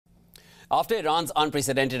After Iran's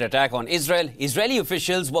unprecedented attack on Israel, Israeli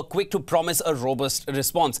officials were quick to promise a robust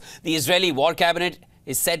response. The Israeli war cabinet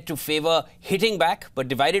is said to favour hitting back, but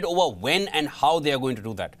divided over when and how they are going to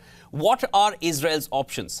do that. What are Israel's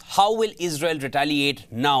options? How will Israel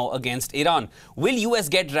retaliate now against Iran? Will US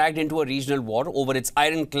get dragged into a regional war over its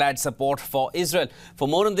ironclad support for Israel? For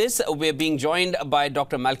more on this, we're being joined by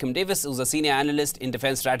Dr. Malcom Davis, who's a senior analyst in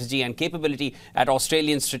defence strategy and capability at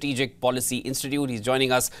Australian Strategic Policy Institute. He's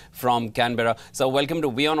joining us from Canberra. So welcome to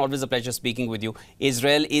WION. Always a pleasure speaking with you.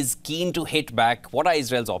 Israel is keen to hit back. What are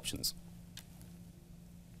Israel's options?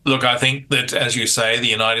 Look, I think that, as you say, the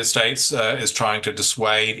United States is trying to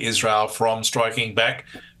dissuade Israel from striking back.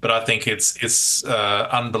 But I think it's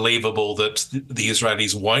unbelievable that the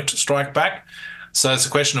Israelis won't strike back. So it's a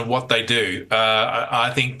question of what they do.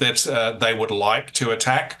 I think that they would like to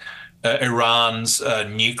attack Iran's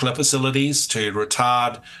nuclear facilities to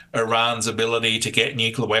retard Iran's ability to get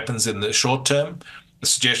nuclear weapons in the short term. The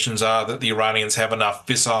suggestions are that the Iranians have enough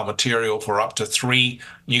fissile material for up to 3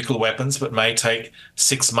 nuclear weapons, but may take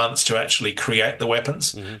 6 months to actually create the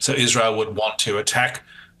weapons. So Israel would want to attack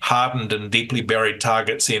hardened and deeply buried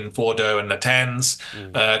targets in Fordo and Natanz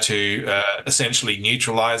to essentially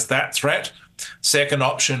neutralize that threat. Second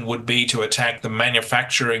option would be to attack the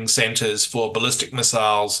manufacturing centers for ballistic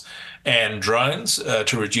missiles and drones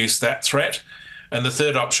to reduce that threat. And the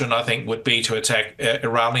third option, I think, would be to attack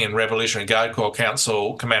Iranian Revolutionary Guard Corps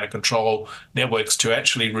Council command and control networks to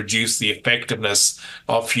actually reduce the effectiveness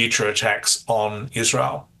of future attacks on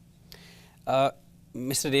Israel.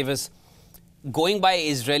 Mr. Davis, going by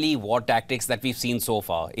Israeli war tactics that we've seen so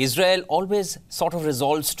far, Israel always sort of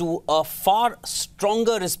resolves to a far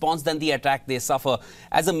stronger response than the attack they suffer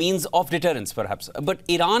as a means of deterrence, perhaps. But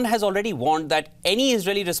Iran has already warned that any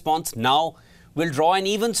Israeli response now will draw an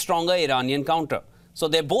even stronger Iranian counter. So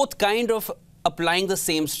they're both kind of applying the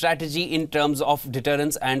same strategy in terms of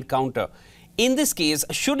deterrence and counter. In this case,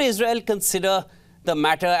 should Israel consider the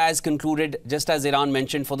matter as concluded, just as Iran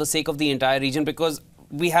mentioned, for the sake of the entire region? Because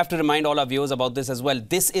we have to remind all our viewers about this as well.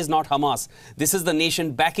 This is not Hamas. This is the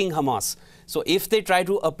nation backing Hamas. So if they try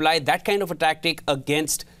to apply that kind of a tactic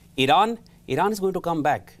against Iran, Iran is going to come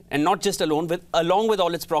back, and not just along with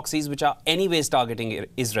all its proxies, which are anyways targeting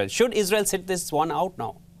Israel. Should Israel sit this one out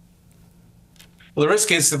now? Well, the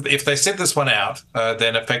risk is that if they sit this one out,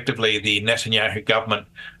 then effectively the Netanyahu government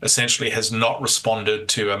essentially has not responded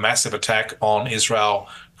to a massive attack on Israel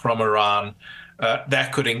from Iran.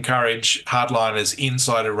 That could encourage hardliners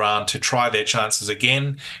inside Iran to try their chances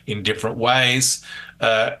again in different ways.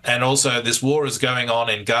 And also, this war is going on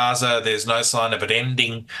in Gaza. There's no sign of it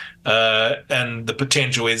ending. And the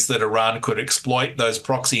potential is that Iran could exploit those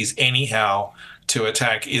proxies anyhow to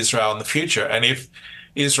attack Israel in the future. And if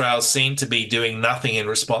Israel's seen to be doing nothing in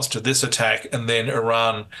response to this attack, and then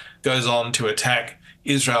Iran goes on to attack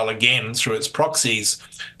Israel again through its proxies,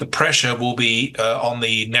 the pressure will be on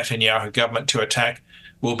the Netanyahu government to attack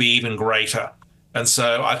will be even greater. And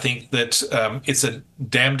so I think that it's a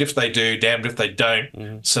damned if they do, damned if they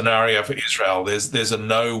don't scenario for Israel. There's a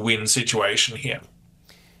no-win situation here.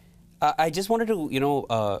 I just wanted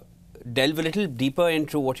to, delve a little deeper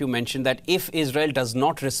into what you mentioned, that if Israel does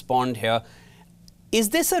not respond here, is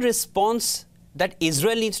this a response that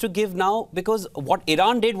Israel needs to give now? Because what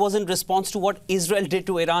Iran did was in response to what Israel did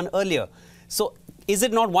to Iran earlier. So is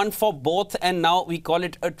it not one for both, and now we call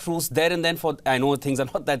it a truce there and then for, I know things are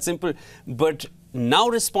not that simple, but now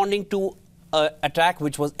responding to an attack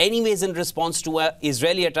which was anyways in response to an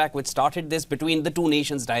Israeli attack which started this between the two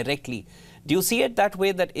nations directly. Do you see it that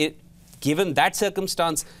way, that given that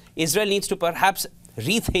circumstance, Israel needs to perhaps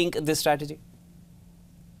rethink this strategy?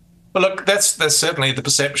 Well, look, that's certainly the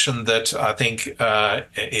perception that I think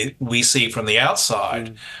we see from the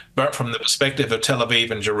outside. But from the perspective of Tel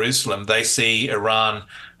Aviv and Jerusalem, they see Iran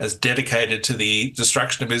as dedicated to the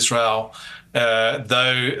destruction of Israel.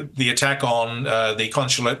 Though the attack on the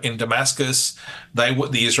consulate in Damascus, the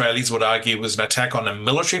Israelis would argue was an attack on a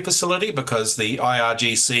military facility, because the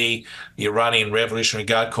IRGC, the Iranian Revolutionary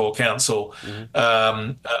Guard Corps Council,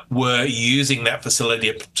 were using that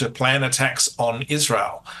facility to plan attacks on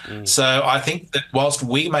Israel. So I think that whilst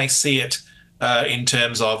we may see it in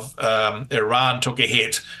terms of Iran took a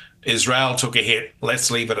hit, Israel took a hit,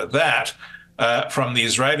 let's leave it at that. From the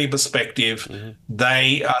Israeli perspective,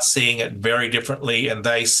 they are seeing it very differently, and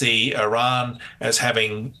they see Iran as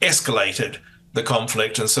having escalated the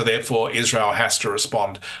conflict, and so therefore Israel has to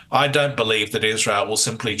respond. I don't believe that Israel will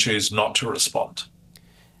simply choose not to respond.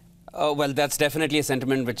 Well, that's definitely a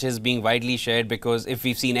sentiment which is being widely shared, because if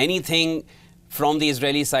we've seen anything from the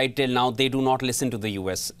Israeli side till now, they do not listen to the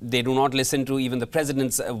US. They do not listen to even the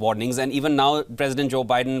president's warnings. And even now, President Joe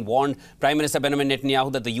Biden warned Prime Minister Benjamin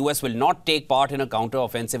Netanyahu that the US will not take part in a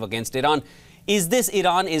counter-offensive against Iran. Is this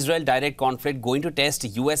Iran-Israel direct conflict going to test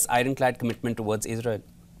US ironclad commitment towards Israel?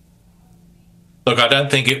 Look, I don't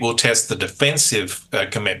think it will test the defensive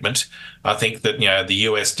commitment. I think that the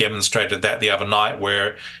US demonstrated that the other night,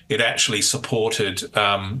 where it actually supported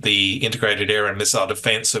the integrated air and missile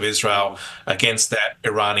defense of Israel against that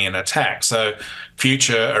Iranian attack. So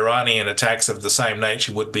future Iranian attacks of the same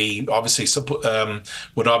nature would be obviously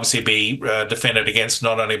be defended against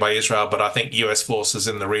not only by Israel, but I think US forces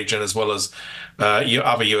in the region as well as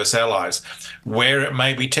other US allies. Where it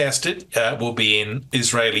may be tested will be in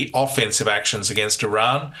Israeli offensive actions against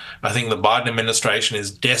Iran. I think the Biden administration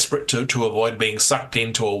is desperate to avoid being sucked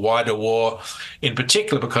into a wider war, in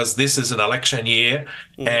particular because this is an election year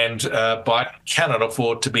and Biden cannot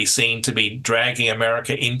afford to be seen to be dragging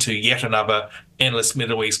America into yet another endless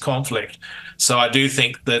Middle East conflict. So I do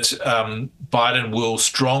think that Biden will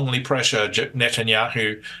strongly pressure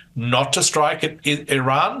Netanyahu not to strike at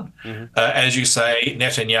Iran. As you say,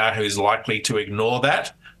 Netanyahu is likely to ignore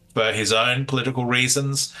that for his own political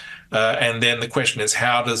reasons. And then the question is,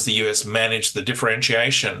 how does the US manage the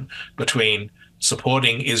differentiation between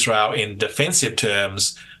supporting Israel in defensive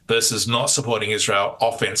terms versus not supporting Israel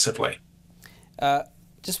offensively?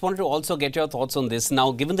 Just wanted to also get your thoughts on this.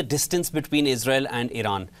 Now, given the distance between Israel and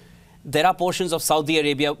Iran, there are portions of Saudi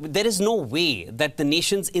Arabia. There is no way that the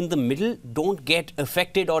nations in the middle don't get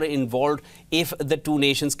affected or involved if the two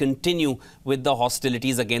nations continue with the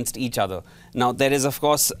hostilities against each other. Now, there is, of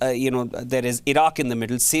course, there is Iraq in the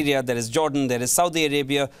middle, Syria, there is Jordan, there is Saudi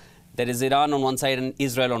Arabia, there is Iran on one side and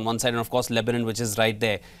Israel on one side, and of course, Lebanon, which is right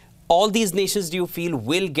there. All these nations, do you feel,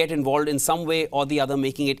 will get involved in some way or the other,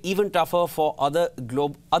 making it even tougher for other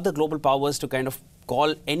global powers to kind of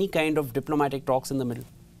call any kind of diplomatic talks in the middle?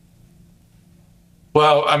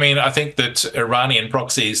 Well, I mean, I think that Iranian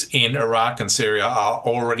proxies in Iraq and Syria are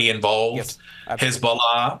already involved. Yes,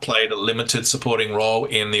 Hezbollah played a limited supporting role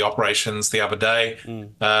in the operations the other day,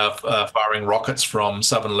 firing rockets from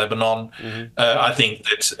southern Lebanon. I think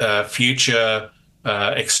that future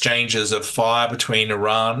exchanges of fire between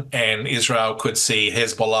Iran and Israel could see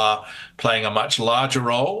Hezbollah playing a much larger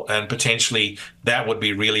role, and potentially that would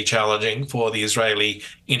be really challenging for the Israeli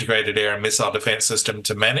integrated air and missile defense system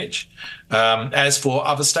to manage. As for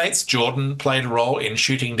other states, Jordan played a role in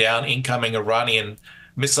shooting down incoming Iranian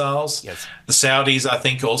missiles. Yes. The Saudis, I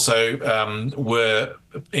think, also were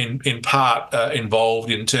in part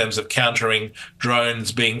involved in terms of countering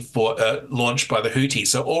drones being launched by the Houthis.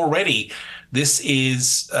 So already this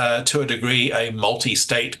is, to a degree, a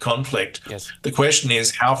multi-state conflict. Yes. The question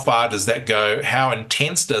is, how far does that go? How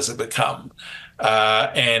intense does it become?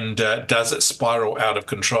 And does it spiral out of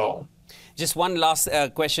control? Just one last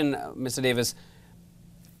question, Mr. Davis.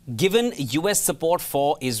 Given US support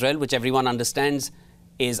for Israel, which everyone understands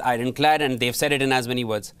is ironclad, and they've said it in as many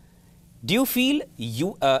words, do you feel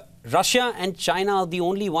Russia and China are the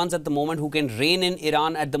only ones at the moment who can rein in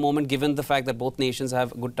Iran at the moment, given the fact that both nations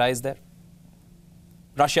have good ties there?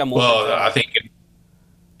 Russia more. Well,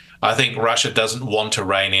 I think Russia doesn't want to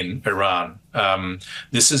rein in Iran.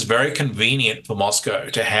 This is very convenient for Moscow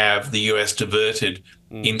to have the US diverted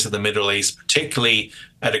into the Middle East, particularly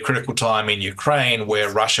at a critical time in Ukraine,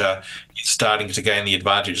 where Russia is starting to gain the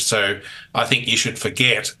advantage. So I think you should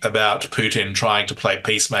forget about Putin trying to play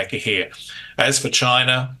peacemaker here. As for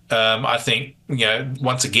China, I think,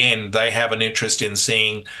 once again, they have an interest in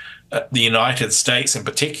seeing the United States in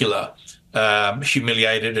particular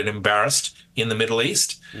humiliated and embarrassed in the Middle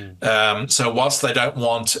East. So whilst they don't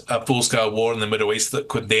want a full-scale war in the Middle East that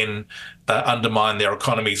could then undermine their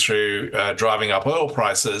economy through driving up oil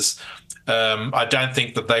prices, I don't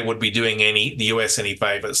think that they would be doing the US any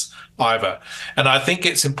favours either. And I think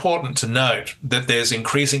it's important to note that there's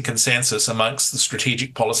increasing consensus amongst the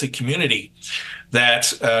strategic policy community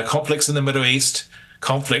that conflicts in the Middle East,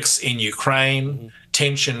 conflicts in Ukraine,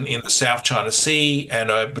 tension in the South China Sea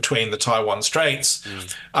and between the Taiwan Straits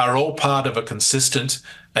are all part of a consistent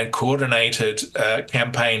and coordinated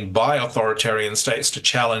campaign by authoritarian states to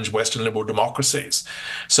challenge Western liberal democracies.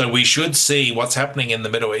 So we should see what's happening in the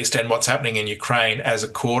Middle East and what's happening in Ukraine as a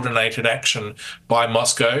coordinated action by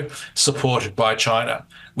Moscow, supported by China.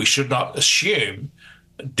 We should not assume,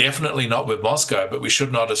 definitely not with Moscow, but we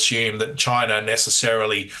should not assume that China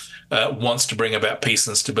necessarily wants to bring about peace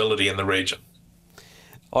and stability in the region.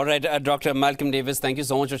 All right, Dr. Malcom Davis, thank you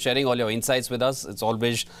so much for sharing all your insights with us. It's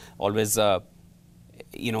always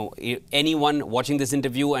anyone watching this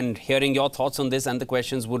interview and hearing your thoughts on this and the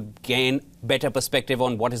questions would gain better perspective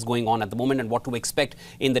on what is going on at the moment and what to expect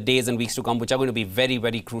in the days and weeks to come, which are going to be very,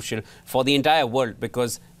 very crucial for the entire world,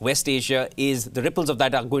 because West Asia the ripples of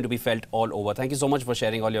that are going to be felt all over. Thank you so much for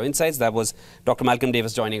sharing all your insights. That was Dr. Malcolm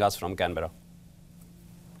Davis joining us from Canberra.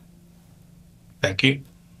 Thank you.